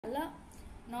நல்லா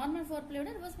normal four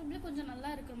பிளேயோட reverse play கொஞ்சம் நல்லா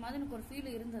இருக்கிற மாதிரி எனக்கு ஒரு ஃபீல்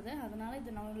இருந்தது. அதனால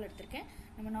இது நான் எடுத்திருக்கேன்.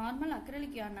 நம்ம நார்மல்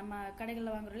அக்ரலிக் நம்ம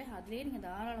கடைகளில் வாங்குறோம்ல, அதுலேயே நீங்கள்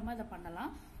தாராளமாக இதை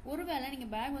பண்ணலாம். ஒருவேளை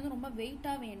நீங்கள் பேக் வந்து ரொம்ப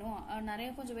வெயிட்டாக வேணும், நிறைய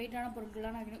கொஞ்சம் வெயிட்டான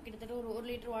பொருட்கள்லாம் நான் கிட்டத்தட்ட ஒரு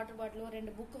லிட்டர் வாட்டர் பாட்டில், ஒரு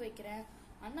 2 புக்கு வைக்கிறேன்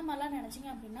அந்த மாதிரிலாம் நினைச்சிங்க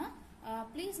அப்படின்னா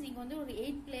ப்ளீஸ் நீங்கள் வந்து ஒரு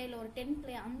 8 பிளே இல்லை ஒரு 10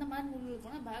 பிளே அந்த மாதிரி நூல்கள்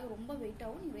போனால் பேக் ரொம்ப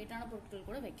வெயிட்டாகவும் நீங்கள் வெயிட்டான பொருட்கள்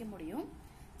கூட வைக்க முடியும்.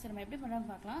 சரி, நம்ம எப்படி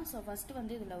பண்ணுறோம்னு பார்க்கலாம். ஸோ ஃபர்ஸ்ட்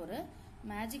வந்து இதில் ஒரு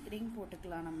மேஜிக் ரிங்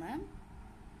போட்டுக்கலாம். நம்ம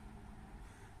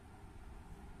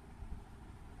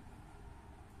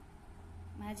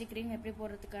மேஜிக் ரிங் எப்படி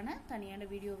போடுறதுக்கான தனியான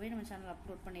வீடியோவே நம்ம சேனல்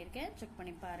அப்லோட் பண்ணியிருக்கேன், செக்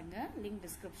பண்ணி பாருங்க, லிங்க்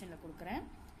டிஸ்கிரிப்ஷனில் கொடுக்குறேன்.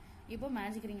 இப்போ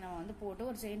மேஜிக் ரிங் நம்ம வந்து போட்டு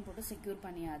ஒரு செயின் போட்டு செக்யூர்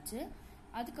பண்ணியாச்சு.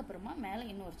 அதுக்கப்புறமா மேலே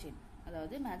இன்னொரு செயின்,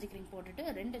 அதாவது மேஜிக் ரிங் போட்டுட்டு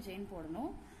 2 செயின்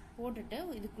போடணும். போட்டுட்டு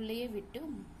இதுக்குள்ளேயே விட்டு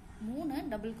 3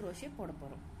 டபுள் குரோஷே போட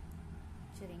போகிறோம்.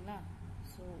 சரிங்களா?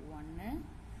 ஸோ 1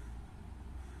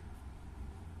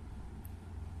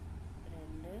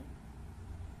 2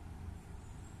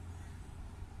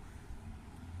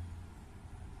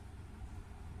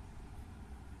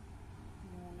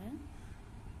 3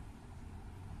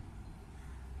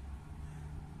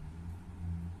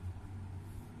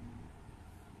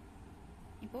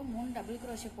 இப்போ 3 டபுள்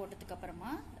குரோஷே போட்டதுக்கு அப்புறமா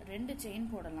 2 செயின்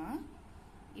போடலாம்.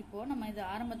 இப்போ நம்ம இது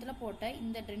ஆரம்பத்தில் போட்ட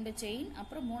இந்த 2 செயின்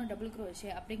அப்புறம் 3 டபுள் குரோஷே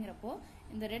அப்படிங்கிறப்போ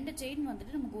இந்த 2 செயின்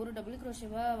வந்துட்டு நமக்கு ஒரு டபுள்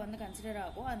குரோஷேவா வந்து கன்சிடர்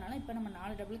ஆகும். அதனால இப்போ நம்ம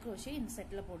 4 டபுள் குரோஷே இந்த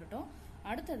செட்டில் போட்டுட்டோம்.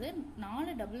 அடுத்தது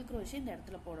 4 டபுள் குரோஷே இந்த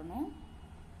இடத்துல போடணும்.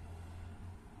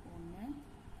 1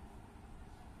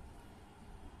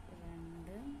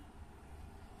 2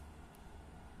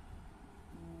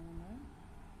 3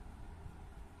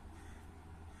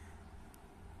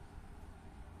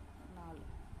 4.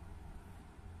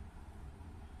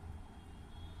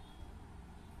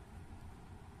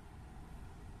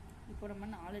 இப்போ நம்ம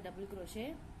 4 டபுள் குரோஷே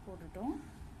போட்டுட்டோம்.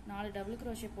 4 டபுள்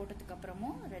குரோஷே போட்டதுக்கு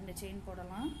அப்புறமும் 2 செயின்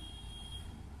போடலாம்.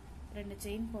 2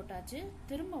 செயின் போட்டாச்சு.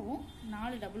 திரும்பவும்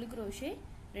 4 டபுள் குரோஷே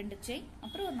 2 செயின்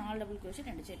அப்புறம் ஒரு 4 டபுள் குரோஷே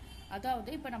 2 செயின்.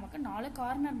 அதாவது இப்போ நமக்கு 4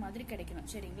 கார்னர் மாதிரி கிடைக்கணும்.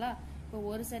 சரிங்களா? இப்போ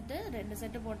ஒரு செட்டு 2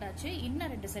 செட்டு போட்டாச்சு,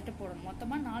 இன்னும் 2 செட்டு போடணும்.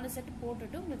 மொத்தமாக 4 செட்டு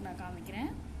போட்டுட்டு உங்களுக்கு நான்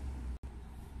காமிக்கிறேன்.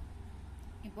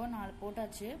 இப்போ 4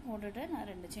 போட்டாச்சு. போட்டுட்டு நான்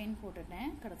 2 செயின்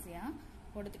போட்டுட்டேன். கடைசியா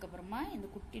போட்டதுக்கு அப்புறமா இந்த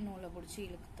குட்டி நூலை பிடிச்சி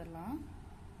இழுத்துடலாம்.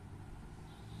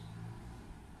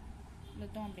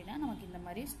 இழுத்தோம் அப்படின்னா நமக்கு இந்த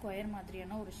மாதிரி ஸ்கொயர்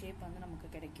மாதிரியான ஒரு ஷேப் வந்து நமக்கு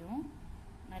கிடைக்கும்.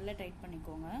 நல்லா டைட்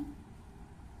பண்ணிக்கோங்க.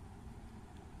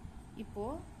 இப்போ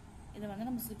இதை வந்து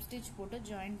நம்ம ஸ்லிப் ஸ்டிச் போட்டு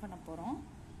ஜாயின் பண்ண போறோம்.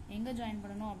 எங்க ஜாயின்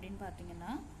பண்ணணும் அப்படின்னு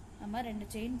பாத்தீங்கன்னா, நம்ம 2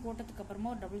 செயின் போட்டதுக்கு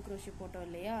அப்புறமா ஒரு டபுள் குரோஷே போட்டோம்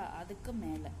இல்லையா, அதுக்கு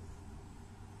மேல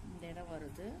இந்த இடம்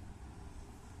வருது.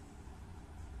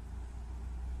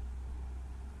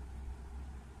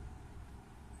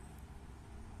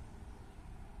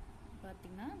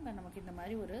 பார்த்தீங்கன்னா இப்போ நமக்கு இந்த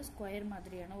மாதிரி ஒரு ஸ்கொயர்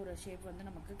மாதிரியான ஒரு ஷேப் வந்து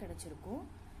நமக்கு கிடைச்சிருக்கும்.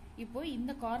 இப்போ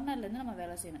இந்த கார்னர்லேருந்து நம்ம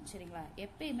வேலை செய்யணும். சரிங்களா?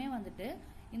 எப்பயுமே வந்துட்டு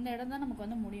இந்த இடம் தான் நமக்கு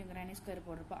வந்து முடியும் கிரானி ஸ்கொயர்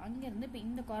போடுறப்போ. அங்கேருந்து இப்போ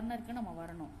இந்த கார்னருக்கு நம்ம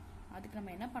வரணும். அதுக்கு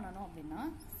நம்ம என்ன பண்ணணும் அப்படின்னா,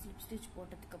 ஸ்லிப் ஸ்டிச்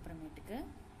போட்டதுக்கு அப்புறமேட்டுக்கு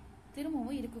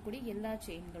திரும்பவும் இருக்கக்கூடிய எல்லா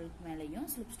செயின்களுக்கு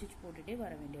மேலேயும் ஸ்லிப் ஸ்டிச் போட்டுட்டே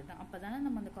வர வேண்டியது தான். அப்போ தானே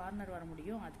நம்ம அந்த கார்னர் வர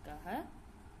முடியும். அதுக்காக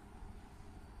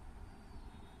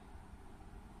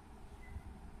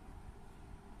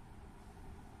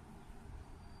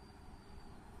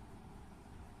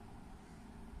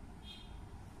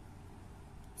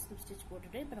ஸ்லிப் ஸ்டிச்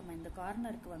போட்டுட்டு இப்போ நம்ம இந்த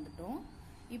கார்னருக்கு வந்துட்டோம்.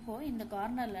 இப்போ இந்த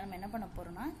கார்னர்ல நம்ம என்ன பண்ண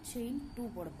போறோம்னா செயின் 2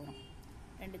 போட போறோம்.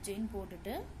 2 செயின்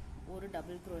போட்டுட்டு ஒரு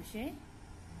டபுள் குரோஷே.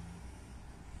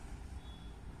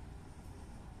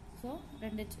 ஸோ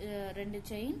 2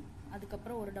 செயின்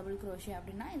அதுக்கப்புறம் ஒரு டபுள் குரோஷே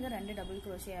அப்படின்னா இது 2 டபுள்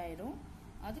குரோஷே ஆயிரும்.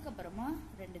 அதுக்கப்புறமா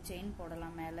 2 செயின்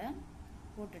போடலாம் மேலே.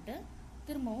 போட்டுட்டு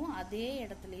திரும்பவும் அதே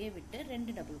இடத்துலயே விட்டு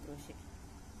 2 டபுள் குரோஷே.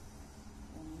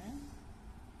 1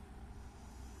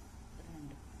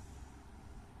 2.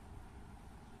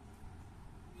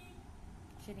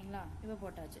 சரிங்களா? இப்போ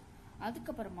போட்டாச்சு.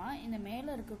 அதுக்கப்புறமா இந்த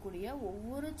மேல இருக்கக்கூடிய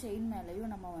ஒவ்வொரு செயின்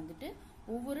மேலையும் நம்ம வந்துட்டு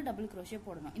ஒவ்வொரு டபுள் குரோஷே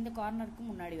போடணும். இந்த கார்னருக்கு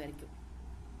முன்னாடி வரைக்கும்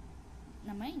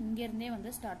நம்ம இங்க இருந்தே வந்து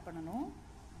ஸ்டார்ட் பண்ணணும்.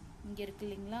 இங்க இருக்கு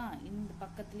இல்லைங்களா, இந்த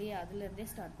பக்கத்துலயே அதுல இருந்தே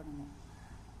ஸ்டார்ட் பண்ணணும்.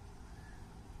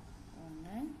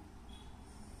 1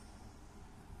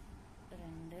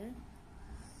 2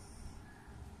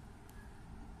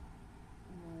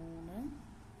 3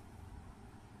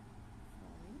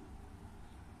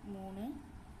 3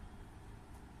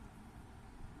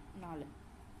 4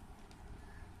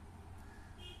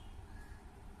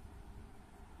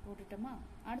 போட்டுட்டோமா?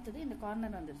 அடுத்தது இந்த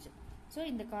கார்னர் வந்துருச்சு. ஸோ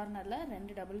இந்த கார்னர்ல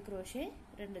 2 double crochet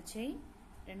 2 chain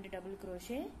 2 double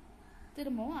crochet,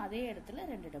 திரும்பவும் அதே இடத்துல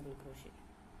 2 டபுள் குரோஷே,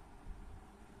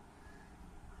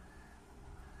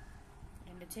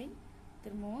 2 செயின்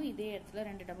திரும்பவும் இதே இடத்துல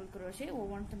 2 டபுள் crochet,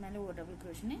 ஒவ்வொன்றுக்கு மேலே ஒரு டபுள்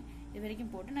crochet இது வரைக்கும்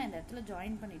போட்டு நான் இந்த இடத்துல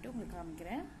ஜாயின் பண்ணிட்டு உங்களுக்கு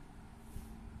காமிக்கிறேன்.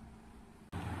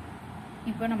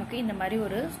 இப்போ நமக்கு இந்த மாதிரி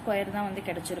ஒரு ஸ்கொயர் தான் வந்து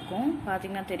கிடைச்சிருக்கும்.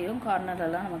 பார்த்தீங்கன்னா தெரியும்,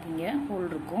 கார்னர்லாம் நமக்கு இங்கே ஹோல்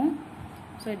இருக்கும்.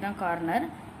 ஸோ இதுதான் கார்னர்.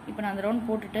 இப்போ நான் அந்த ரவுண்ட்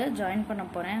போட்டுட்டு ஜாயின் பண்ண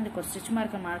போகிறேன். அதுக்கு ஒரு ஸ்டிச்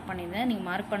மார்க்கர் மார்க் பண்ணியிருந்தேன். நீங்கள்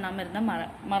மார்க் பண்ணாமல் இருந்தால்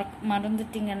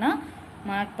மறந்துட்டிங்கன்னா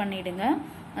மார்க் பண்ணிவிடுங்க.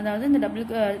 அதாவது இந்த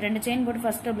 2 செயின் போட்டு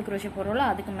ஃபர்ஸ்ட் டபுள் crochet போடுறோம்ல,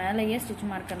 அதுக்கு மேலேயே ஸ்டிச்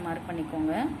மார்க்கர் மார்க்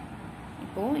பண்ணிக்கோங்க.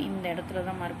 இப்போது இந்த இடத்துல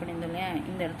தான் மார்க் பண்ணியிருந்தோம் இல்லையா,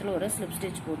 இந்த இடத்துல ஒரு ஸ்லிப்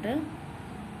ஸ்டிச் போட்டு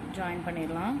ஜாயின்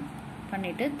பண்ணிடலாம்.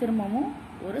 பண்ணிவிட்டு திரும்பவும்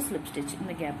ஒரு ஸ்லிப் ஸ்டிச்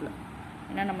இந்த கேப்பில்,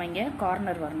 ஏன்னா நம்ம இங்கே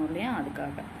கார்னர் வரணும் இல்லையா,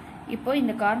 அதுக்காக. இப்போ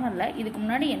இந்த கார்னரில் இதுக்கு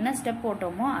முன்னாடி என்ன ஸ்டெப்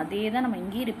போட்டோமோ அதே தான் நம்ம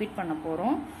இங்கேயும் ரிப்பீட் பண்ண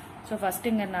போகிறோம். ஸோ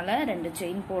ஃபஸ்ட்டுங்கிறனால 2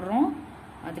 செயின் போடுறோம்,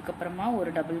 அதுக்கப்புறமா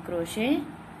ஒரு டபுள் crochet.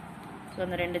 ஸோ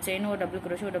அந்த 2 செயின் ஒரு double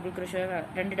crochet,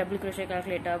 2 double crochet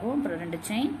calculate ஆகும். அப்புறம் 2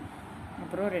 செயின்,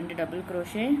 அப்புறம் 2 டபுள்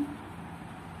crochet,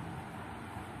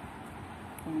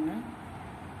 1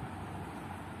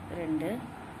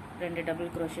 2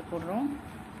 டபுள் crochet போடுறோம்.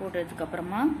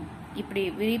 போட்டதுக்கப்புறமா இப்படி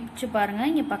விரிச்சு பாருங்க,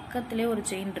 இங்கே பக்கத்துலேயே ஒரு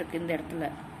செயின் இருக்குது இந்த இடத்துல,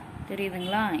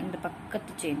 தெரியுதுங்களா? இந்த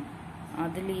பக்கத்து செயின்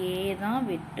அதுலேயே தான்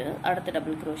விட்டு அடுத்த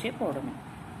டபுள் crochet போடணும்.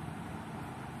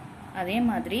 அதே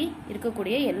மாதிரி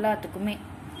இருக்கக்கூடிய எல்லாத்துக்குமே,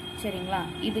 சரிங்களா?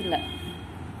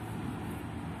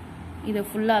 இது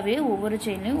ஃபுல்லாகவே ஒவ்வொரு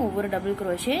செயின்லையும் ஒவ்வொரு டபுள்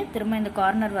crochet. திரும்ப இந்த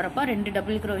கார்னர் வரப்போ 2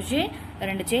 double crochet,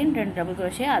 2 chain, 2 double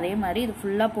crochet. அதே மாதிரி இது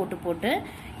ஃபுல்லாக போட்டு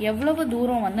எவ்வளவு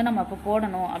தூரம் வந்து நம்ம அப்போ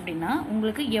போடணும் அப்படின்னா,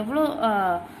 உங்களுக்கு எவ்வளோ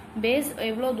பேஸ்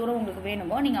எவ்வளோ தூரம் உங்களுக்கு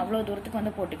வேணுமோ நீங்கள் அவ்வளோ தூரத்துக்கு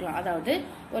வந்து போட்டுக்கலாம். அதாவது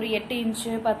ஒரு 8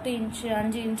 இன்ச்சு, 10 இன்ச்சு,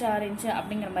 5 இன்ச்சு, 6 இன்ச்சு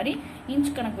அப்படிங்கிற மாதிரி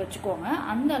இன்ச் கணக்கு வச்சுக்கோங்க.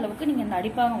 அந்த அளவுக்கு நீங்கள் இந்த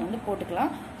அடிப்பாகம் வந்து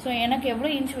போட்டுக்கலாம். ஸோ எனக்கு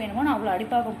எவ்வளோ இன்ச் வேணுமோ நான் அவ்வளோ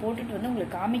அடிப்பாகம் போட்டுட்டு வந்து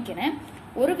உங்களுக்கு காமிக்கிறேன்.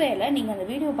 ஒருவேளை நீங்கள் அந்த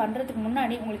வீடியோ பண்ணுறதுக்கு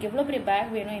முன்னாடி உங்களுக்கு எவ்வளோ பெரிய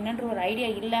பேக் வேணும் என்னன்ற ஒரு ஐடியா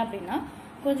இல்லை அப்படின்னா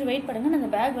கொஞ்சம் வெயிட் பண்ணுங்கள். நான் அந்த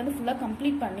பேக் வந்து ஃபுல்லாக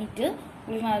கம்ப்ளீட் பண்ணிவிட்டு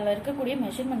உங்களுக்கு நான் அதில் இருக்கக்கூடிய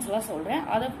மெஷர்மெண்ட்ஸ் எல்லாம் சொல்கிறேன்.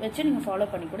 அதை வச்சு நீங்கள் ஃபாலோ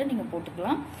பண்ணி கூட நீங்கள்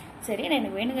போட்டுக்கலாம். சரி, நான்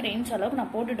எனக்கு வேணுங்கிற இன்ச் அளவுக்கு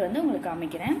நான் போட்டுட்டு வந்து உங்களுக்கு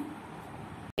காமிக்கிறேன்.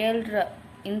 7.5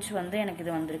 இன்ச் வந்து எனக்கு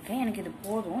இது வந்திருக்கு. எனக்கு இது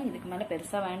போதும், இதுக்கு மேலே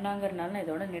பெருசாக வேண்டாங்கிறதுனால நான்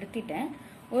இதோட நிறுத்திட்டேன்.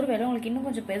 ஒருவேளை உங்களுக்கு இன்னும்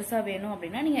கொஞ்சம் பெருசாக வேணும்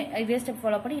அப்படின்னா நீங்கள் இதே ஸ்டெப்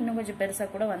ஃபாலோ பண்ணி இன்னும் கொஞ்சம் பெருசாக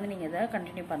கூட வந்து நீங்கள் இதை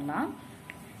கண்டினியூ பண்ணலாம்.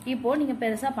 இப்போது நீங்கள்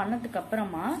பெருசாக பண்ணதுக்கு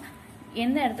அப்புறமா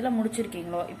எந்த இடத்துல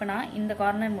முடிச்சிருக்கீங்களோ, இப்போ நான் இந்த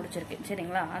கார்னர் முடிச்சிருக்கேன்,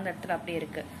 சரிங்களா? அந்த இடத்துல அப்படியே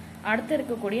இருக்குது. அடுத்து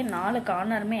இருக்கக்கூடிய 4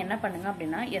 கார்னருமே என்ன பண்ணுங்க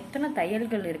அப்படின்னா, எத்தனை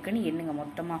தையல்கள் இருக்குன்னு எண்ணுங்க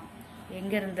மொத்தமாக.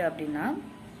 எங்கேருந்து அப்படின்னா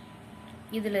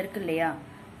இதில் இருக்கு இல்லையா,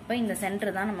 இப்போ இந்த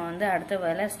சென்டர் தான் நம்ம வந்து அடுத்த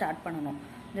வேலை ஸ்டார்ட் பண்ணணும்.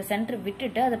 இந்த சென்டர்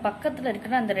விட்டுட்டு அது பக்கத்தில்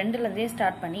இருக்கிற அந்த 2லேருந்தே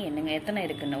ஸ்டார்ட் பண்ணி எண்ணுங்க எத்தனை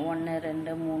இருக்குன்னு. 1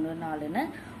 2 3 4ன்னு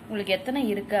உங்களுக்கு எத்தனை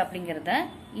இருக்குது அப்படிங்கிறத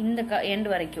இந்த எண்டு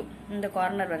வரைக்கும், இந்த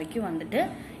கார்னர் வரைக்கும் வந்துட்டு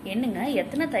எண்ணுங்க.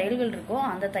 எத்தனை தையல்கள் இருக்கோ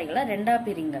அந்த தையலை 2ஆ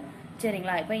பிரிங்க,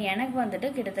 சரிங்களா? இப்போ எனக்கு வந்துட்டு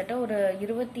கிட்டத்தட்ட ஒரு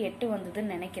 28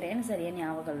 வந்ததுன்னு நினைக்கிறேன், சரியா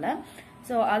ஞாபகம் இல்லை.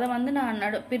 ஸோ அதை வந்து நான்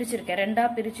பிரிச்சிருக்கேன், 2ஆ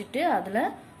பிரிச்சுட்டு அதில்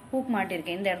ஹூக்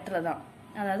மாட்டியிருக்கேன் இந்த இடத்துல தான்.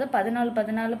 அதாவது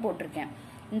 14 போட்டிருக்கேன்.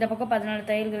 இந்த பக்கம் 14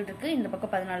 தையல்கள் இருக்குது, இந்த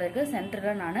பக்கம் 14 இருக்குது.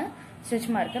 சென்டரில் நான்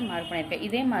ஸ்டிச் மார்க்கர் மார்க் பண்ணியிருக்கேன்.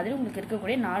 இதே மாதிரி உங்களுக்கு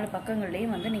இருக்கக்கூடிய 4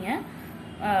 பக்கங்கள்லேயும் வந்து நீங்கள்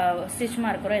ஸ்டிச்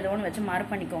மார்க்கரோ ஏதோ ஒன்று வச்சு மார்க்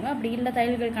பண்ணிக்கோங்க. அப்படி இல்லை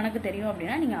தையல்கள் கணக்கு தெரியும்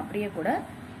அப்படின்னா நீங்கள் அப்படியே கூட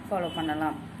ஃபாலோ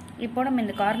பண்ணலாம். இப்போ நம்ம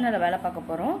இந்த கார்னரில் வேலை பார்க்க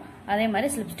போகிறோம். அதே மாதிரி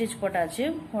ஸ்லிப் ஸ்டிச் போட்டாச்சு.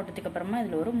 போட்டதுக்கு அப்புறமா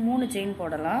இதில் ஒரு 3 செயின்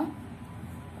போடலாம்.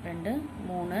 2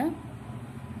 3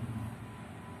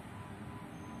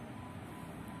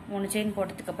 செயின்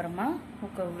போட்டதுக்கு அப்புறமா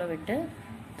ஹூக்கை உள்ள விட்டு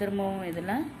திரும்பவும்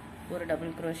இதில் ஒரு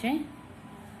டபுள் crochet,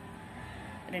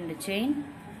 2 செயின்,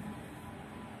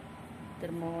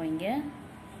 திரும்பவும் இங்கே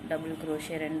டபுள்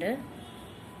crochet 2,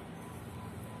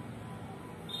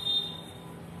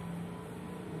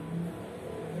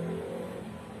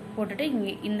 போட்டுட்டு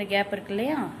இங்கே இந்த கேப் இருக்கு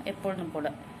இல்லையா, எப்பொழுதும்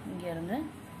போல இங்கேருந்து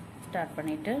ஸ்டார்ட்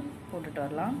பண்ணிவிட்டு போட்டுட்டு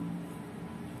வரலாம்.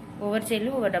 ஒவ்வொரு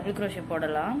சைட்லையும் ஒவ்வொரு டபுள் crochet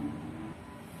போடலாம்.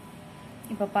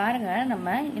 இப்போ பாருங்கள், நம்ம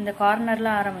இந்த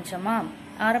கார்னரில்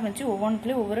ஆரம்பித்து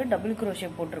ஒவ்வொன்றுக்குள்ளேயும் ஒவ்வொரு டபுள் crochet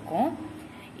போட்டிருக்கோம்.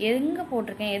 எங்கே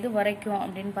போட்டிருக்கேன் எது வரைக்கும்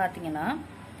அப்படின்னு பார்த்தீங்கன்னா,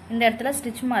 இந்த இடத்துல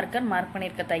ஸ்டிச் மார்க்கர் மார்க்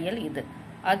பண்ணியிருக்க தையல் இது.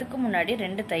 அதுக்கு முன்னாடி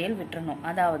 2 தையல் விட்டுறணும்.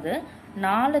 அதாவது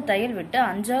 4 தையல் விட்டு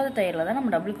 5வது தையலில் தான்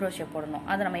நம்ம டபுள் crochet போடணும்.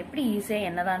 அதை நம்ம எப்படி ஈஸியாக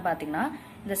என்னதான் பார்த்தீங்கன்னா,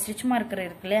 இந்த ஸ்டிச் மார்க்கர்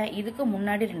இருக்கு இல்லையா, இதுக்கு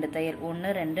முன்னாடி 2 தையல்,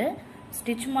 1 2,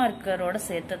 ஸ்டிச் மார்க்கரோட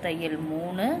சேர்த்த தையல்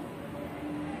 3,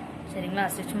 சரிங்களா?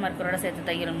 ஸ்டிச் மார்க்கரோட சேர்த்த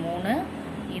தையல் 3,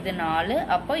 இது 4,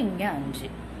 அப்போ இங்கே 5.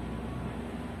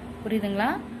 புரியுதுங்களா?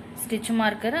 ஸ்டிச்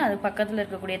மார்க்கர் அது பக்கத்தில்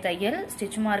இருக்கக்கூடிய தையல்,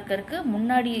 ஸ்டிச் மார்க்கருக்கு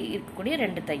முன்னாடி இருக்கக்கூடிய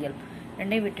 2 தையல்,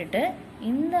 2ஐயும் விட்டுட்டு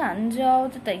இந்த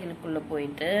 5வது தையலுக்குள்ளே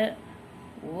போயிட்டு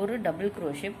ஒரு டபுள்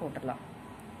crochet போட்டுடலாம்.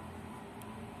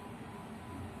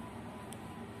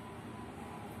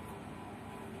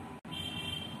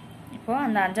 இப்போ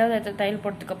அந்த 5வது தையல்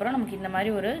போட்டதுக்கப்புறம் நமக்கு இந்த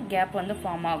மாதிரி ஒரு கேப் வந்து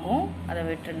ஃபார்ம் ஆகும். அதை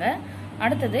விட்டுருங்க.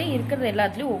 அடுத்தது இருக்கிறது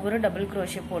எல்லாத்துலேயும் ஒவ்வொரு டபுள்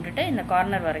க்ரோஷே போட்டுட்டு இந்த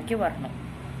கார்னர் வரைக்கும் வரணும்.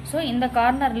 ஸோ இந்த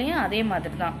கார்னர்லேயும் அதே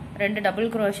மாதிரி தான் 2 double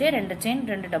crochet 2 chain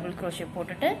 2 double crochet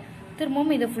போட்டுட்டு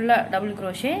திரும்பவும் இது ஃபுல்லாக டபுள்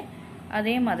க்ரோஷே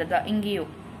அதே மாதிரி தான்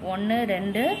இங்கேயும் 1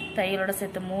 2 தையலோட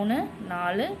சேர்த்து 3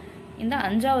 4 இந்த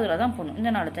 5ஆவதுல தான் போடணும்.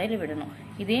 இந்த 4 தையல் விடணும்.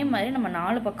 இதே மாதிரி நம்ம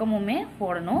 4 பக்கமுமே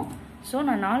போடணும். ஸோ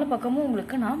நான் 4 பக்கமும்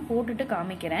உங்களுக்கு நான் போட்டுட்டு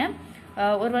காமிக்கிறேன்.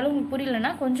 ஒருவேளை உங்களுக்கு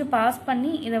புரியலன்னா கொஞ்சம் பாஸ்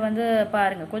பண்ணி இதை வந்து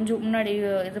பாருங்க, கொஞ்சம் முன்னாடி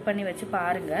இது பண்ணி வச்சு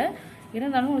பாருங்க.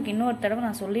 இருந்தாலும் உங்களுக்கு இன்னொரு தடவை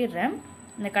நான் சொல்லிடுறேன்.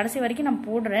 இந்த கடைசி வரைக்கும் நான்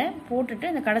போட்டுட்டு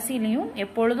இந்த கடைசியிலையும்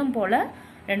எப்பொழுதும் போல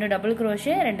 2 double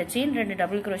crochet 2 chain 2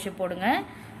 double crochet போடுங்க.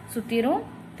 சுத்திரும்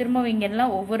திரும்ப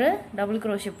இங்கெல்லாம் ஒவ்வொரு டபுள்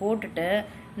க்ரோஷே போட்டுட்டு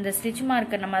இந்த ஸ்டிச்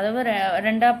மார்க்கர் நம்ம அதாவது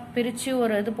 2ஆ பிரிச்சு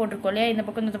ஒரு இது போட்டிருக்கோம் இல்லையா, இந்த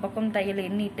பக்கம் தையல்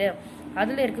எண்ணிட்டு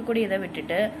அதுல இருக்கக்கூடிய இதை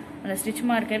விட்டுட்டு அந்த ஸ்டிச்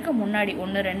மார்க்கருக்கு முன்னாடி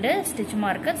 1 2 ஸ்டிச்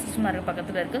மார்க்கர்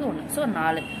பக்கத்துல இருக்குது 1, ஸோ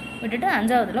 4 விட்டுட்டு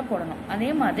 5ஆவதுல போடணும். அதே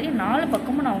மாதிரி 4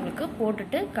 பக்கமும் நான் உங்களுக்கு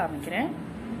போட்டுட்டு காமிக்கிறேன்.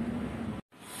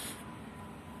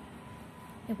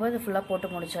 இப்போ இது ஃபுல்லாக போட்டு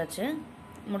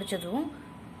முடிச்சதும்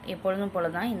எப்பொழுதும் போல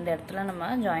தான் இந்த இடத்துல நம்ம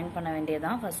ஜாயின் பண்ண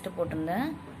வேண்டியதான். ஃபஸ்ட்டு போட்டிருந்தேன்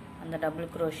அந்த டபுள்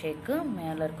க்ரோஷேக்கு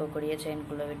மேலே இருக்கக்கூடிய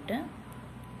செயின்குள்ளே விட்டு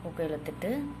ஊக்க இழுத்துட்டு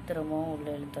திரும்பவும்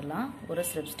உள்ளே இழுத்துடலாம் ஒரு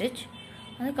ஸ்லிப் ஸ்டிச்.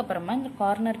 அதுக்கப்புறமா இந்த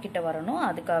கார்னர் கிட்ட வரணும்,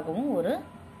 அதுக்காகவும் ஒரு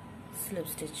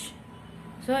ஸ்லிப் ஸ்டிச்.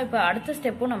 ஸோ இப்போ அடுத்த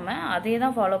ஸ்டெப்பும் நம்ம அதே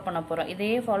தான் ஃபாலோ பண்ண போகிறோம்.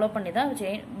 இதையே ஃபாலோ பண்ணி தான்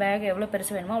செயின் பேக் எவ்வளோ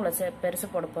பெருசு வேணுமோ அவ்வளோ பெருசு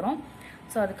போட போகிறோம்.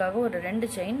 ஸோ அதுக்காக ஒரு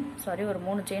 3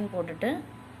 செயின் போட்டுட்டு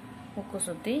ஊக்கு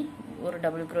சுற்றி ஒரு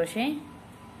டபுள் க்ரோஷே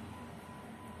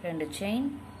 2 செயின்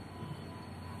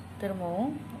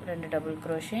திரும்பவும் 2 டபுள்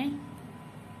க்ரோஷே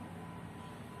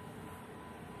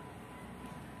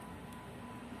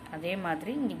அதே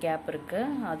மாதிரி இங்கே கேப் இருக்கு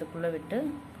அதுக்குள்ளே விட்டு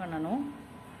பண்ணணும்.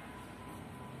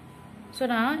 ஸோ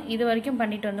நான் இது வரைக்கும்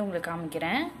பண்ணிட்டு வந்து உங்களுக்கு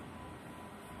காமிக்கிறேன்.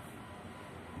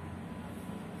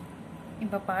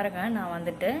 இப்போ பாருங்க, நான்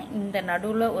வந்துட்டு இந்த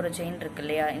நடுவில் ஒரு செயின் இருக்கு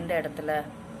இல்லையா, இந்த இடத்துல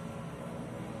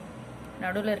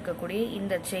நடுவில் இருக்கக்கூடிய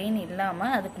இந்த செயின்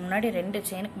இல்லாமல் அதுக்கு முன்னாடி 2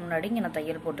 செயினுக்கு முன்னாடி இங்கே நான்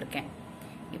தையல் போட்டிருக்கேன்.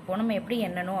 இப்போ நம்ம எப்படி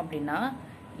எண்ணணும் அப்படின்னா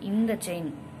இந்த செயின்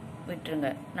விட்டுருங்க,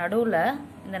 நடுவில்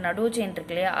இந்த நடுவு செயின்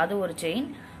இருக்கு இல்லையா அது ஒரு செயின்,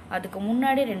 அதுக்கு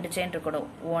முன்னாடி 2 செயின் இருக்கணும்,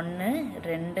 1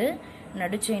 2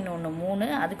 நடு செயின் 1 3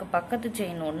 அதுக்கு பக்கத்து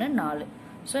செயின் 1 4.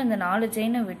 ஸோ இந்த 4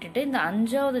 செயினை விட்டுட்டு இந்த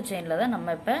 5ஆவது செயினில் தான்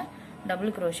நம்ம இப்போ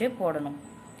டபுள் க்ரோஷே போடணும்.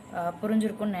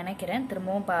 புரிஞ்சிருக்கும்னு நினைக்கிறேன்.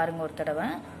 திரும்பவும் பாருங்க ஒரு தடவை.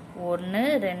 1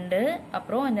 2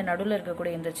 அப்புறம் இந்த நடுவில்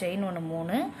இருக்கக்கூடிய இந்த செயின் 1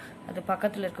 3 அது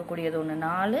பக்கத்தில் இருக்கக்கூடியது 1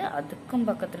 4 அதுக்கும்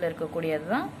பக்கத்தில் இருக்கக்கூடியது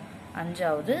தான்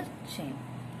 5ஆவது செயின்.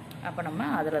 அப்போ நம்ம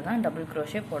அதில் தான் டபுள்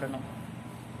க்ரோஷே போடணும்.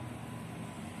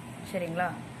 சரிங்களா?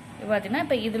 இப்போ பார்த்தீங்கன்னா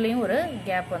இப்போ இதுலேயும் ஒரு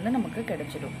கேப் வந்து நமக்கு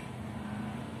கிடைச்சிடும்.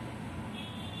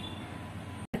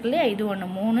 இல்லையா, இது 1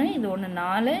 3 இது 1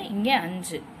 4 இங்கே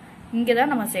 5 இங்கே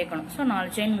தான் நம்ம சேர்க்கணும். ஸோ 4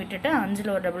 செயின் விட்டுட்டு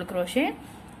 5ல் ஒரு டபுள் க்ரோஷே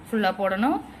ஃபுல்லாக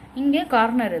போடணும். இங்கே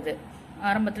கார்னர் இது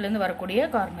ஆரம்பத்துலேருந்து வரக்கூடிய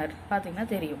கார்னர் பார்த்தீங்கன்னா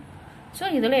தெரியும். ஸோ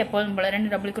இதில் எப்போதும் போல 2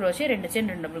 double crochet 2 chain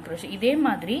 2 double crochet. இதே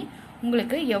மாதிரி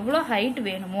உங்களுக்கு எவ்வளோ ஹைட்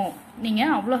வேணுமோ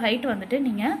நீங்கள் அவ்வளோ ஹைட் வந்துட்டு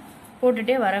நீங்கள்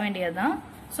போட்டுகிட்டே வர வேண்டியது தான்.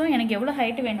 ஸோ எனக்கு எவ்வளோ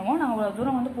ஹைட் வேணுமோ நான் அவ்வளோ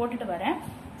தூரம் வந்து போட்டுட்டு வரேன்.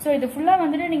 ஸோ இது ஃபுல்லாக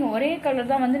வந்துட்டு நீங்கள் ஒரே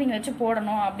கலர் தான் வந்து நீங்கள் வச்சு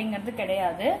போடணும் அப்படிங்கிறது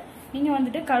கிடையாது. நீங்கள்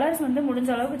வந்துட்டு கலர்ஸ் வந்து முடிஞ்ச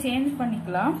அளவுக்கு சேஞ்ச்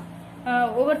பண்ணிக்கலாம்.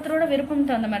 ஒவ்வொருத்தரோட விருப்பம்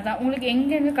தகுந்த மாதிரி தான். உங்களுக்கு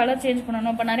எங்கெங்கே கலர் சேஞ்ச்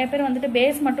பண்ணணும். இப்போ நிறைய பேர் வந்துட்டு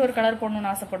பேஸ் மட்டும் ஒரு கலர் போடணும்னு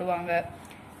ஆசைப்படுவாங்க.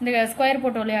 இந்த ஸ்கொயர்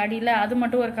போட்டோலே அடியில் அது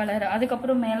மட்டும் ஒரு கலர்,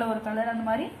 அதுக்கப்புறம் மேலே ஒரு கலர், அந்த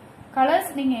மாதிரி கலர்ஸ்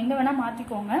நீங்கள் எங்கே வேணால்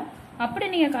மாற்றிக்கோங்க. அப்படி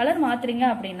நீங்கள் கலர் மாற்றுறீங்க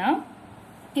அப்படின்னா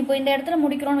இப்போ இந்த இடத்துல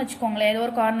முடிக்கிறோம்னு வச்சுக்கோங்களேன், ஏதோ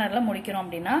ஒரு கார்னரில் முடிக்கிறோம்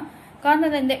அப்படின்னா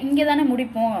கார்னர் இங்கே தானே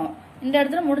முடிப்போம். இந்த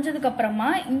இடத்துல முடிஞ்சதுக்கு அப்புறமா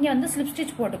இங்கே வந்து ஸ்லிப்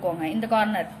ஸ்டிச் போட்டுக்கோங்க. இந்த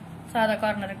கார்னர் சாதா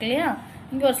கார்னர் இருக்கு இல்லையா,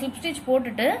 இங்கே ஒரு ஸ்லிப் ஸ்டிச்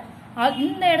போட்டுட்டு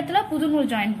இந்த இடத்துல புது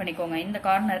நூல் ஜாயின் பண்ணிக்கோங்க. இந்த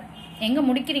கார்னர் எங்கே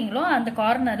முடிக்கிறீங்களோ அந்த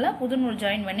கார்னரில் புது நூல்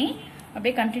ஜாயின் பண்ணி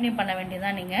அப்படியே கண்டினியூ பண்ண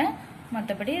வேண்டியதான் நீங்கள்.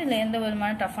 மற்றபடி இதில் எந்த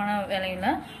விதமான டஃப்பான வேலையும்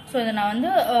இல்லை. ஸோ இதை நான் வந்து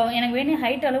எனக்கு வேண்டிய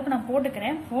ஹைட் அளவுக்கு நான்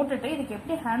போட்டுக்கிறேன். போட்டுட்டு இதுக்கு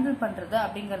எப்படி ஹேண்டில் பண்ணுறது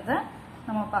அப்படிங்கிறத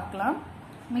நம்ம பார்க்கலாம்.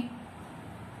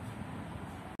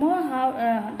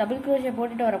 டபுள் க்ரோஷே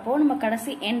போட்டுட்டு வரப்போ நம்ம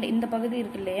கடைசி எண்ட் இந்த பகுதி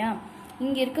இருக்கு இல்லையா,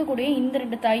 இங்கே இருக்கக்கூடிய இந்த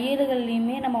 2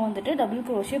 தையல்கள்லையுமே நம்ம வந்துட்டு டபுள்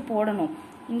க்ரோஷே போடணும்.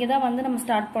 இங்கே தான் வந்து நம்ம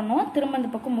ஸ்டார்ட் பண்ணோம். திரும்ப இந்த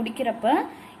பக்கம் முடிக்கிறப்ப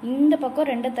இந்த பக்கம்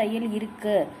 2 தையல்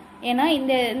இருக்கு. ஏன்னா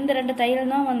இந்த 2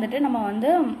 தையல் தான் வந்துட்டு நம்ம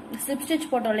வந்து ஸ்லிப் ஸ்டிச்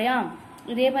போட்டோம் இல்லையா,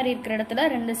 இதே மாதிரி இருக்கிற இடத்துல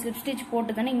 2 ஸ்லிப் ஸ்டிச்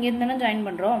போட்டு தானே இங்கே இருந்தானே ஜாயின்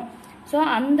பண்ணுறோம். ஸோ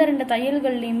அந்த 2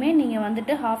 தையல்கள்லையுமே நீங்கள்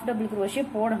வந்துட்டு ஹாஃப் டபுள் க்ரோஷே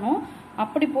போடணும்.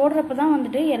 அப்படி போடுறப்ப தான்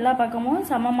வந்துட்டு எல்லா பக்கமும்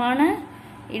சமமான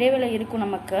இடைவேளை இருக்கும்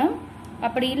நமக்கு.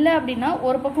 அப்படி இல்லை அப்படின்னா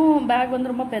ஒரு பக்கம் பேக்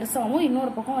வந்து ரொம்ப பெருசாகவும்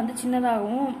இன்னொரு பக்கம் வந்து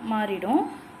சின்னதாகவும் மாறிடும்.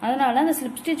 அதனால அந்த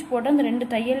ஸ்லிப் ஸ்டிச் போட்டு அந்த 2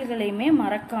 தையல்களையுமே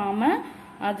மறக்காம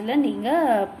அதில்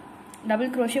நீங்கள்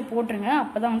டபுள் க்ரோஷே போட்டுருங்க.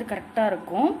 அப்போ தான் வந்து கரெக்டாக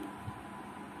இருக்கும்.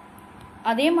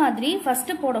 அதே மாதிரி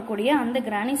ஃபர்ஸ்ட் போடக்கூடிய அந்த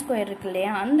கிரானி ஸ்கொயர் இருக்கு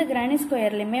இல்லையா, அந்த கிரானி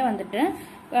ஸ்கொயர்லயுமே வந்துட்டு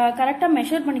கரெக்டா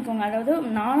மெஷர் பண்ணிக்கோங்க. அதாவது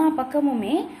 4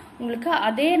 பக்கமுமே உங்களுக்கு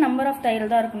அதே நம்பர் ஆஃப்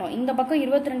தையல் தான் இருக்கணும். இந்த பக்கம்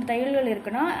 22 தையல்கள்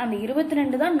இருக்குன்னா அந்த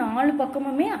 22 தான் 4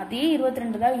 பக்கமுமே அதே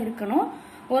 22 தான் இருக்கணும்.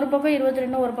 ஒரு பக்கம்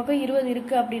 22 ஒரு பக்கம் 20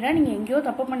 இருக்கு அப்படின்னா நீங்க எங்கேயோ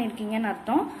தப்பு பண்ணிருக்கீங்கன்னு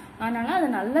அர்த்தம். அதனால அதை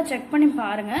நல்லா செக் பண்ணி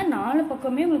பாருங்க. 4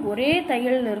 பக்கமே உங்களுக்கு ஒரே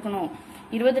தையல் இருக்கணும்.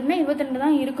 22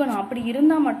 தான் இருக்கணும். அப்படி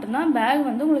இருந்தா மட்டும்தான் பேக்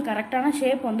வந்து உங்களுக்கு கரெக்டான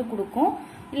ஷேப் வந்து கொடுக்கும்.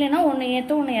 இல்லைன்னா ஒன்று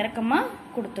ஏற்ற ஒன்று இறக்கமா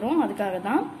கொடுத்துரும். அதுக்காக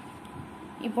தான்.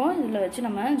 இப்போ இதில் வச்சு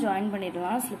நம்ம ஜாயின்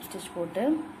பண்ணிடலாம். ஸ்லிப் ஸ்டிச் போட்டு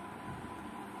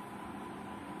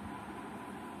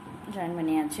ஜாயின்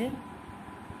பண்ணியாச்சு.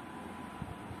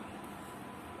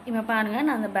 இப்போ பாருங்க,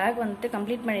 நான் அந்த பேக் வந்துட்டு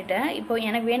கம்ப்ளீட் பண்ணிட்டேன். இப்போ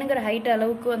எனக்கு வேணுங்கிற ஹைட்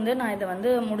அளவுக்கு வந்து நான் இதை வந்து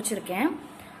முடிச்சிருக்கேன்.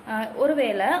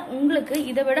 ஒருவேளை உங்களுக்கு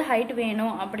இதை விட ஹைட்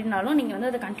வேணும் அப்படின்னாலும் நீங்கள் வந்து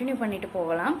அதை கண்டினியூ பண்ணிட்டு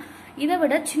போகலாம். இதை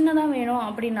விட சின்னதாக வேணும்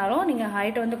அப்படின்னாலும் நீங்கள்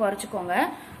ஹைட்டை வந்து குறைச்சிக்கோங்க.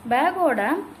 பேக்கோட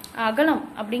அகலம்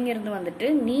அப்படிங்கிறது வந்துட்டு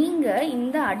நீங்கள்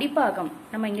இந்த அடிப்பாகம்,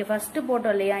 நம்ம இங்கே ஃபர்ஸ்ட்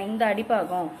போட்டோம் இல்லையா, இந்த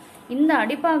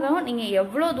அடிப்பாகம் நீங்கள்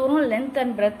எவ்வளோ தூரம் லென்த்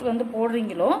அண்ட் பிரெத் வந்து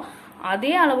போடுறீங்களோ அதே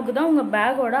அளவுக்கு தான் உங்க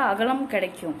பேக்கோட அகலம்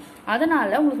கிடைக்கும்.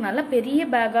 அதனால உங்களுக்கு நல்ல பெரிய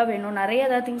பேக்கா வேணும், நிறைய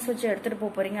ஏதாவது திங்ஸ் வச்சு எடுத்துட்டு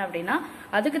போறீங்க அப்படின்னா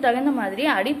அதுக்கு தகுந்த மாதிரி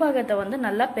அடிப்பாகத்தை வந்து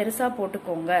நல்லா பெருசா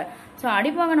போட்டுக்கோங்க. ஸோ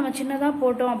அடிப்பாகம் நம்ம சின்னதா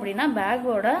போட்டோம் அப்படின்னா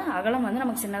பேக்கோட அகலம் வந்து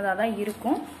நமக்கு சின்னதா தான்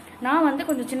இருக்கும். நான் வந்து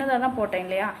கொஞ்சம் சின்னதா தான் போட்டேன்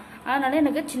இல்லையா, அதனால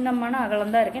எனக்கு சின்னமான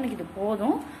அகலம் தான் இருக்கு, எனக்கு இது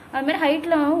போதும். அது மாதிரி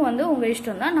ஹைட்லவும் வந்து உங்க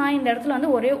இஷ்டம் தான். நான் இந்த இடத்துல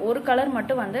வந்து ஒரே ஒரு கலர்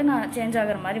மட்டும் வந்து நான் சேஞ்ச்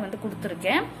ஆகிற மாதிரி வந்து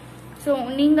கொடுத்துருக்கேன். ஸோ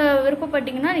நீங்கள்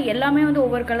விருப்பப்பட்டீங்கன்னா எல்லாமே வந்து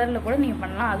ஒவ்வொரு கலரில் கூட நீங்கள்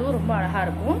பண்ணலாம், அதுவும் ரொம்ப அழகாக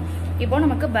இருக்கும். இப்போ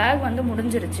நமக்கு பேக் வந்து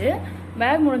முடிஞ்சிருச்சு.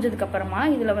 பேக் முடிஞ்சதுக்கப்புறமா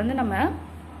இதில் வந்து நம்ம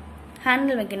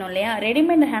ஹேண்டில் வைக்கணும் இல்லையா.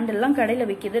 ரெடிமேட் ஹேண்டில்லாம் கடையில்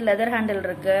விற்கிது, லெதர் ஹேண்டில்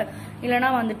இருக்கு,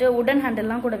 இல்லைனா வந்துட்டு உடன்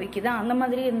ஹேண்டில்லாம் கூட விற்கிது. அந்த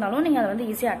மாதிரி இருந்தாலும் நீங்கள் அதை வந்து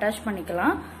ஈஸியாக அட்டாச்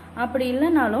பண்ணிக்கலாம். அப்படி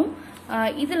இல்லைனாலும்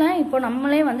இதில் இப்போ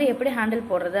நம்மளே வந்து எப்படி ஹேண்டில்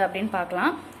போடுறது அப்படின்னு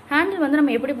பார்க்கலாம். ஹேண்டில் வந்து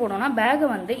நம்ம எப்படி போடணும்னா பேக்கை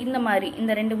வந்து இந்த மாதிரி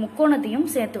இந்த 2 முக்கோணத்தையும்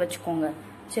சேர்த்து வச்சுக்கோங்க.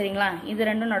 சரிங்களா, இது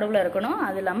 2 நடுவில் இருக்கணும்.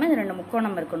 அது இல்லாமல் இந்த 2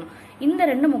 முக்கோணம் இருக்கணும். இந்த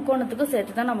 2 முக்கோணத்துக்கும்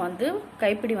சேர்த்து தான் நம்ம வந்து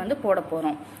கைப்பிடி வந்து போட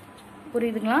போகிறோம்.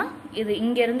 புரியுதுங்களா? இது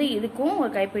இங்கேருந்து இதுக்கும்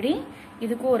ஒரு கைப்பிடி,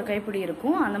 இதுக்கும் ஒரு கைப்பிடி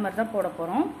இருக்கும். அந்த மாதிரி தான் போட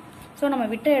போகிறோம். ஸோ நம்ம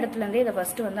விட்ட இடத்துலேருந்தே இதை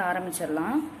ஃபஸ்ட்டு வந்து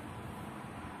ஆரம்பிச்சிடலாம்.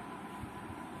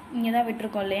 இங்கே தான்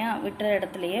விட்டுருக்கோம் இல்லையா, விட்டுற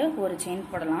இடத்துலையே ஒரு செயின்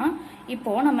போடலாம்.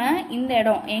 இப்போது நம்ம இந்த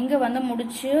இடம் எங்கே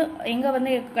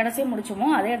வந்து கடைசியாக முடிச்சோமோ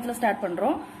அதே இடத்துல ஸ்டார்ட்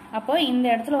பண்ணுறோம். அப்போ இந்த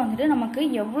இடத்துல வந்துட்டு நமக்கு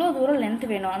எவ்வளோ தூரம் லென்த்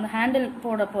வேணும், அந்த ஹேண்டில்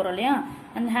போட போகிறோம் இல்லையா,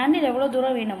 அந்த ஹேண்டில் எவ்வளோ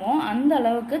தூரம் வேணுமோ அந்த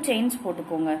அளவுக்கு செயின்ஸ்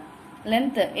போட்டுக்கோங்க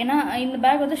லென்த்து. ஏன்னா இந்த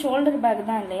பேக் வந்து ஷோல்டர் பேக்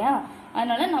தான் இல்லையா,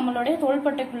 அதனால நம்மளுடைய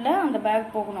தோள்பட்டைக்குள்ளே அந்த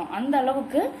பேக் போகணும். அந்த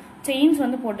அளவுக்கு செயின்ஸ்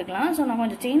வந்து போட்டுக்கலாம். ஸோ நான்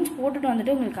கொஞ்சம் செயின்ஸ் போட்டுட்டு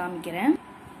வந்துட்டு உங்களுக்கு காமிக்கிறேன்.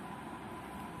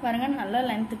 பாருங்க, நல்ல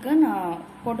லென்த்துக்கு நான்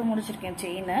போட்டு முடிச்சிருக்கேன்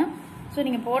செயினை. ஸோ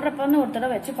நீங்கள் போடுறப்ப வந்து ஒரு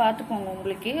தடவை வச்சு பார்த்துக்கோங்க,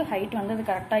 உங்களுக்கு ஹைட் வந்து அது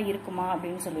கரெக்டாக இருக்குமா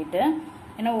அப்படின்னு சொல்லிட்டு.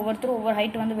 ஏன்னா ஒவ்வொருத்தரும் ஒவ்வொரு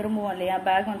ஹைட் வந்து விரும்புவோம் இல்லையா,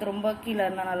 பேக் வந்து ரொம்ப கீழே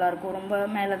இருந்தால் நல்லாயிருக்கும், ரொம்ப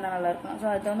மேலே இருந்தால் நல்லாயிருக்கும். ஸோ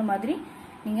அதுக்கு தகுந்த மாதிரி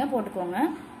நீங்கள் போட்டுக்கோங்க.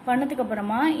 பண்ணதுக்கு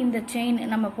அப்புறமா இந்த செயின்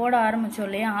நம்ம போட ஆரம்பித்தோம்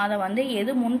இல்லையா, அதை வந்து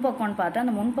எது முன்பக்கம்னு பார்த்து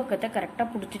அந்த முன்பக்கத்தை கரெக்டாக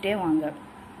பிடிச்சிட்டே வாங்க.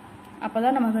 அப்போ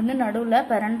தான் நமக்கு வந்து நடுவில்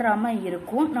பிறண்டாமல்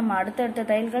இருக்கும். நம்ம அடுத்தடுத்த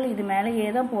தையல்கள் இது மேலேயே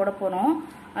தான் போட போகிறோம்.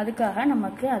 அதுக்காக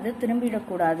நமக்கு அது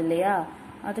திரும்பிடக்கூடாது இல்லையா,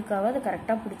 அதுக்காக அதை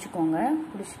கரெக்டாக பிடிச்சிக்கோங்க.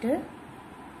 பிடிச்சிட்டு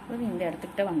இந்த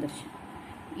இடத்துக்கிட்ட வந்துருச்சு.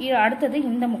 அடுத்தது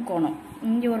இந்த முக்கோணம்,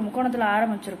 இங்கே ஒரு முக்கோணத்தில்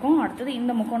ஆரம்பிச்சிருக்கோம், அடுத்தது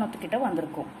இந்த முக்கோணத்துக்கிட்ட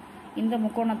வந்திருக்கும். இந்த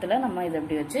முக்கோணத்தில் நம்ம இதை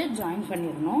இப்படி வச்சு ஜாயின்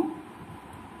பண்ணிடணும்.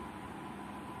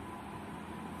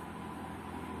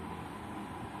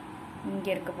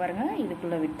 இங்கே இருக்க பாருங்க,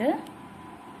 இதுக்குள்ளே விட்டு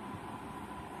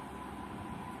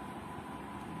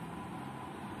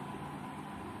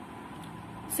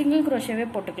சிங்கிள் குரோஷேவே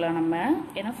போட்டுக்கலாம் நம்ம,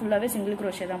 ஏன்னா ஃபுல்லாகவே சிங்கிள்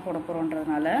குரோஷே தான் போட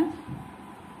போகிறோன்றதுனால.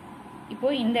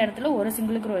 இப்போது இந்த இடத்துல ஒரு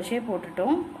சிங்கிள் குரோஷே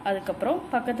போட்டுட்டோம். அதுக்கப்புறம்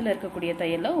பக்கத்தில் இருக்கக்கூடிய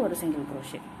தையலில் ஒரு சிங்கிள்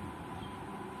குரோஷே.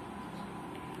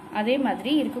 அதே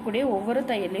மாதிரி இருக்கக்கூடிய ஒவ்வொரு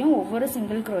தையலையும் ஒவ்வொரு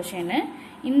சிங்கிள் குரோஷேன்னு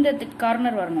இந்த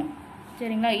கார்னர் வரணும்.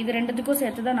 சரிங்களா, இது 2த்துக்கும்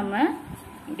சேர்த்து தான் நம்ம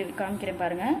இப்படி காமிக்கிறேன்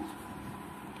பாருங்கள்.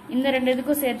 இந்த 2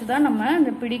 இதுக்கும் சேர்த்து தான் நம்ம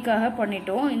இந்த பிடிக்காக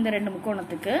பண்ணிட்டோம். இந்த 2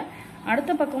 முக்கோணத்துக்கு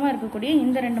அடுத்த பக்கமாக இருக்கக்கூடிய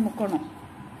இந்த 2 முக்கோணம்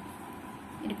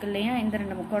இருக்கு இல்லையா, இந்த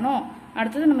 2 முக்கோணம்.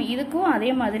 அடுத்தது நம்ம இதுக்கும் அதே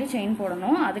மாதிரி செயின்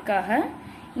போடணும். அதுக்காக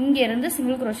இங்கேருந்து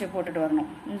சிங்கிள் குரோஷே போட்டுட்டு வரணும்.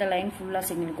 இந்த லைன் ஃபுல்லாக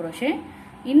சிங்கிள் குரோஷே.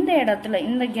 இந்த இடத்துல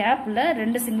இந்த கேப்பில்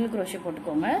 2 சிங்கிள் குரோஷே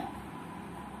போட்டுக்கோங்க.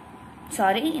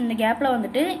 சாரி, இந்த கேப்பில்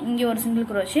வந்துட்டு இங்கே ஒரு சிங்கிள்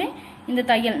குரோஷே, இந்த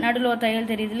தையல் நடுவில் ஒரு தையல்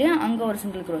தெரியுது இல்லையா, அங்கே ஒரு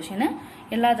சிங்கிள் குரோஷேன்னு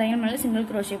எல்லா தையல் மேலே சிங்கிள்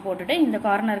குரோஷே போட்டுட்டு இந்த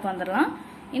கார்னருக்கு வந்துடலாம்.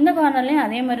 இந்த கார்னர்லேயும்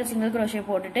அதே மாதிரி சிங்கிள் குரோஷே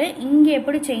போட்டுட்டு இங்கே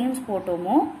எப்படி செயின்ஸ்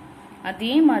போட்டோமோ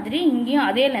அதே மாதிரி இங்கேயும்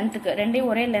அதே லென்த்துக்கு 2யும்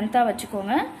ஒரே லென்த்தாக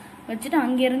வச்சுக்கோங்க. வச்சுட்டு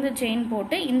அங்கேருந்து செயின்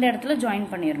போட்டு இந்த இடத்துல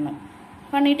ஜாயின் பண்ணிடணும்.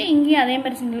 பண்ணிவிட்டு இங்கேயும் அதே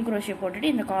மாதிரி சிங்கிள் crochet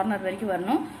போட்டுட்டு இந்த கார்னர் வரைக்கும்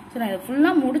வரணும். ஸோ நான் இதை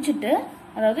ஃபுல்லாக முடிச்சுட்டு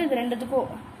அதாவது இது ரெண்டுத்துக்கும்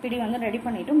பிடி வந்து ரெடி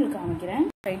பண்ணிவிட்டு உங்களுக்கு காமிக்கிறேன்.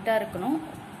 ரைட்டாக இருக்கணும்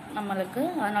நம்மளுக்கு.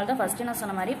 அதனால தான் ஃபஸ்ட்டு நான்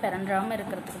சொன்ன மாதிரி பிறண்டாமல்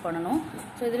இருக்கிறதுக்கு பண்ணணும்.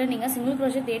 ஸோ இதில் நீங்கள் சிங்கிள்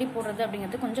crochet தேடி போடுறது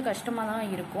அப்படிங்கிறது கொஞ்சம் கஷ்டமாக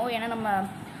தான் இருக்கும். ஏன்னா நம்ம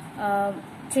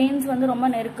செயின்ஸ் வந்து ரொம்ப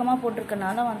நெருக்கமாக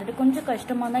போட்டிருக்கனால வந்துட்டு கொஞ்சம்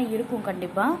கஷ்டமாக தான் இருக்கும்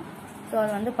கண்டிப்பாக. ஸோ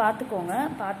அதை வந்து பார்த்துக்கோங்க.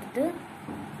 பார்த்துட்டு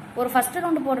ஒரு ஃபஸ்ட்டு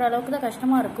ரவுண்டு போடுற அளவுக்கு தான்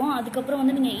கஷ்டமாக இருக்கும். அதுக்கப்புறம்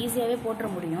வந்து நீங்கள் ஈஸியாகவே போட்டுற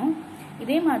முடியும்.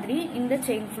 இதே மாதிரி இந்த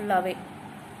செயின் ஃபுல்லாகவே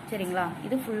சரிங்களா,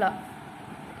 இது ஃபுல்லாக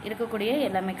இருக்கக்கூடிய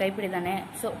எல்லாமே கைப்பிடி தானே.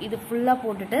 ஸோ இது ஃபுல்லாக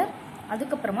போட்டுட்டு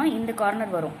அதுக்கப்புறமா இந்த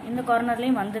கார்னர் வரும். இந்த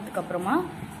கார்னர்லேயும் வந்ததுக்கப்புறமா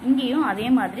இங்கேயும் அதே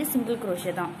மாதிரி சிங்கிள்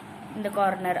crochet தான் இந்த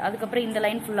கார்னர். அதுக்கப்புறம் இந்த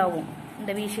லைன் ஃபுல்லாகவும்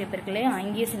இந்த வி ஷேப் இருக்கு இல்லையா,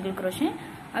 அங்கேயும் சிங்கிள் crochet.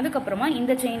 அதுக்கப்புறமா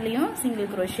இந்த செயின்லேயும் சிங்கிள்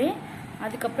crochet.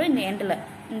 அதுக்கப்புறம் இந்த எண்டில்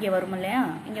இங்கே வரும் இல்லையா,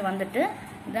 இங்கே வந்துட்டு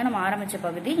இதான் நம்ம ஆரம்பித்த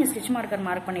பகுதி. இங்கே ஸ்டிச் மார்க்கர்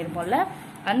மார்க் பண்ணியிருப்போம்ல,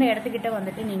 அந்த இடத்துக்கிட்ட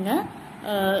வந்துட்டு நீங்கள்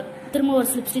திரும்ப ஒரு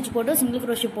ஸ்லிப் ஸ்டிச் போட்டு சிங்கிள்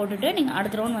crochet போட்டுட்டு நீங்கள்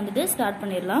அடுத்த ரவுண்ட் வந்துட்டு ஸ்டார்ட்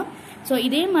பண்ணிடலாம். ஸோ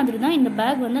இதே மாதிரி தான் இந்த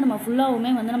பேக் வந்து நம்ம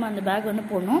ஃபுல்லாகவுமே வந்து நம்ம அந்த பேக் வந்து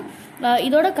போடணும்.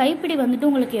 இதோட கைப்பிடி வந்துட்டு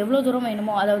உங்களுக்கு எவ்வளோ தூரம்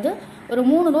வேணுமோ, அதாவது ஒரு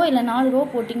 3 ரோ இல்லை 4 ரோ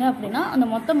போட்டிங்க அப்படின்னா அந்த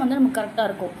மொத்தம் வந்து நமக்கு கரெக்டாக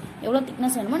இருக்கும். எவ்வளோ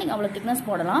திக்னஸ் வேணுமோ நீங்கள் அவ்வளோ திக்னஸ்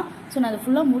போடலாம். ஸோ நான் அதை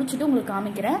ஃபுல்லாக முடிச்சுட்டு உங்களுக்கு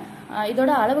காமிக்கிறேன்.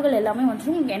 இதோட அளவுகள் எல்லாமே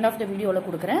வந்துட்டு உங்களுக்கு எண்ட் ஆஃப் த வீடியோவில்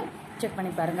கொடுக்குறேன், செக்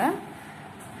பண்ணி பாருங்கள்.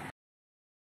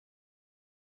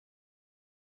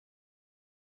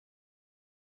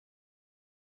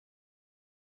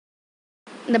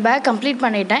 இந்த பேக் கம்ப்ளீட்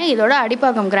பண்ணிட்டேன். இதோட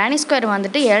அடிப்பாகம் கிரானி ஸ்கொயர்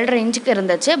வந்துட்டு 7.5 இன்ச்சுக்கு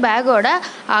இருந்துச்சு. பேக்கோட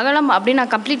அகலம் அப்படி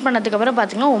நான் கம்ப்ளீட் பண்ணதுக்கப்புறம்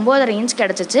பார்த்தீங்கன்னா 9.5 இன்ச்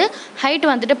கிடச்சிச்சு. ஹைட்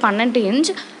வந்துட்டு 12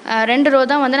 இன்ச். 2 ரோ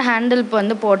தான் வந்து ஹேண்டில்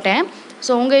வந்து போட்டேன்.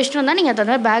 ஸோ உங்கள் இஷ்டம் தான், நீங்கள்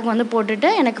அந்த பேக் வந்து போட்டுட்டு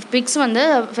எனக்கு பிக்ஸ் வந்து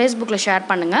ஃபேஸ்புக்கில் ஷேர்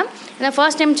பண்ணுங்கள். இதை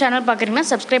ஃபர்ஸ்ட் டைம் சேனல் பார்க்குறீங்கன்னா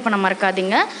சப்ஸ்கிரைப் பண்ண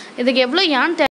மறக்காதீங்க. இதுக்கு எவ்வளோ யான்